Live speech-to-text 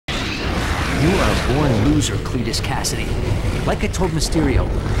born loser, Cletus Cassidy. Like I told Mysterio,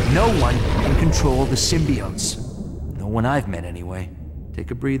 no one can control the symbiotes. No one I've met, anyway.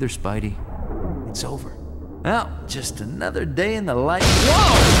 Take a breather, Spidey. It's over. Well, just another day in the life.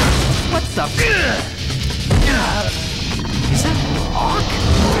 Whoa! What the? Is that Hawk?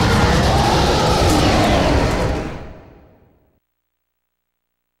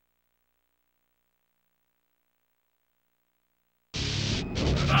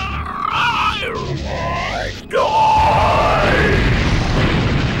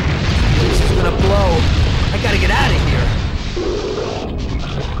 This is gonna blow. I gotta get out of here.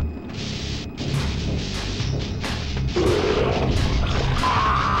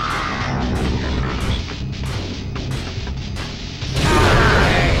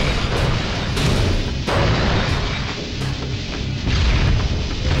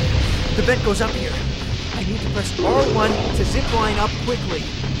 The vent goes up here. I need to press R1 to zip line up quickly.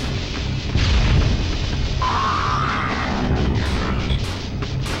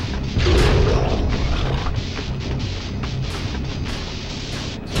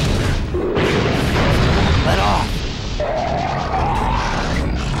 Let off.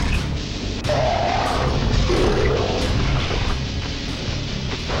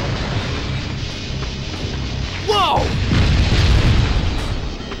 Whoa!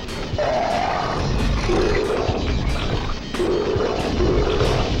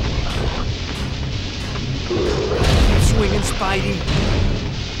 Swinging, Spidey.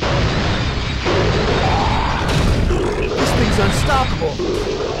 This thing's unstoppable.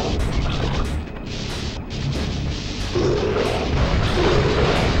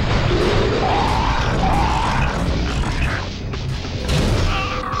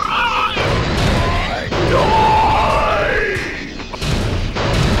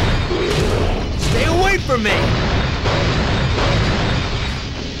 Stay away from me!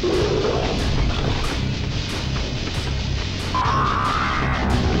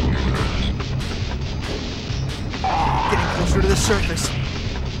 Getting closer to the surface.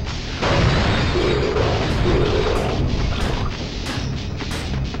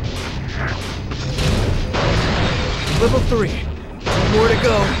 Level 3. 2 more to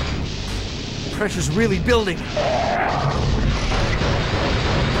go. Pressure's really building.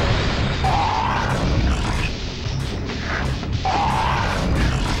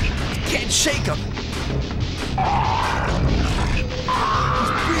 Can't shake him.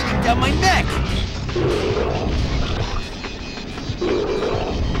 He's breathing down my neck.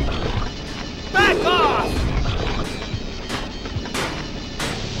 Back off!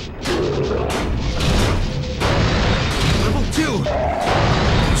 Level 2.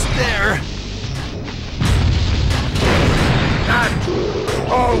 Who's there? Not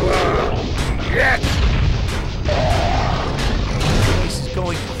over yet. This is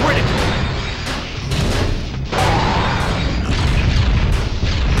going critical.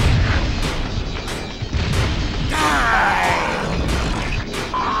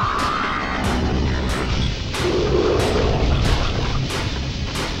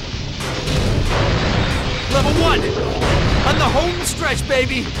 Level 1! On the home stretch,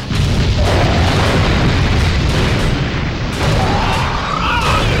 baby!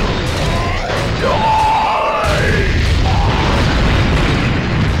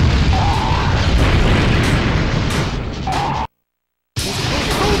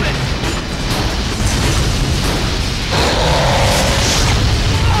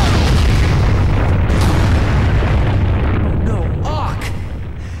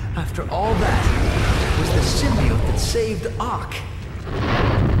 After all that, it was the symbiote that saved Ock.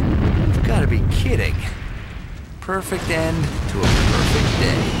 You've got to be kidding. Perfect end to a perfect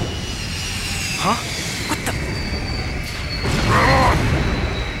day. Huh? What the?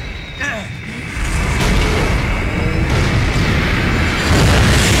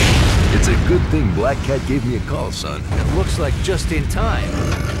 It's a good thing Black Cat gave me a call, son. It looks like just in time.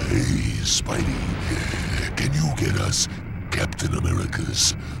 Hey, Spidey, can you get us Captain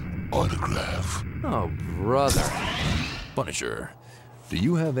America's autograph? Oh, brother. Punisher, do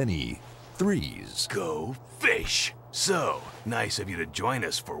you have any threes? Go fish! So, nice of you to join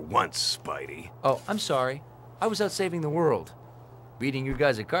us for once, Spidey. Oh, I'm sorry. I was out saving the world. Beating you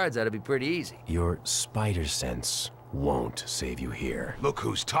guys at cards ought to be pretty easy. Your spider sense won't save you here. Look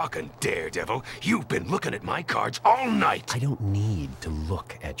who's talking, Daredevil. You've been looking at my cards all night. I don't need to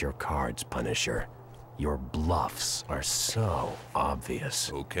look at your cards, Punisher. Your bluffs are so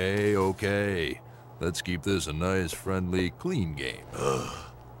obvious. Okay, okay. Let's keep this a nice, friendly, clean game.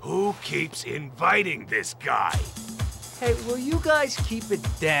 Who keeps inviting this guy? Hey, will you guys keep it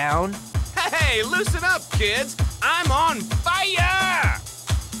down? Hey, loosen up, kids! I'm on fire!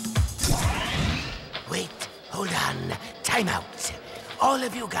 Everyone, time out. All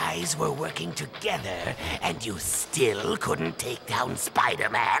of you guys were working together, and you still couldn't take down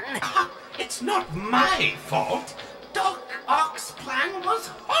Spider-Man? It's not my fault. Doc Ock's plan was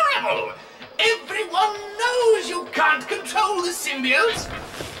horrible. Everyone knows you can't control the symbiotes.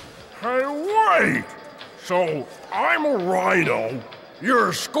 Hey, wait! So, I'm a rhino, you're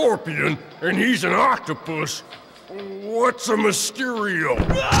a scorpion, and he's an octopus. What's a Mysterio?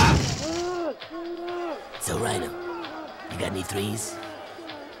 So, Rhino, you got any threes?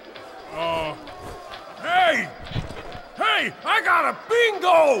 Hey! Hey, I got a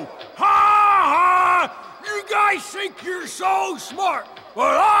bingo! Ha ha! You guys think you're so smart,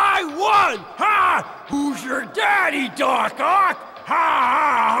 but I won! Ha! Who's your daddy, Doc Ock? Ha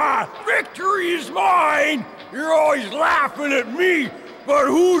ha ha! Victory is mine! You're always laughing at me, but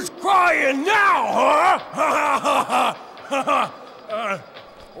who's crying now, huh? Ha ha ha ha!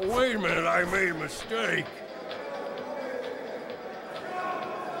 Wait a minute, I made a mistake.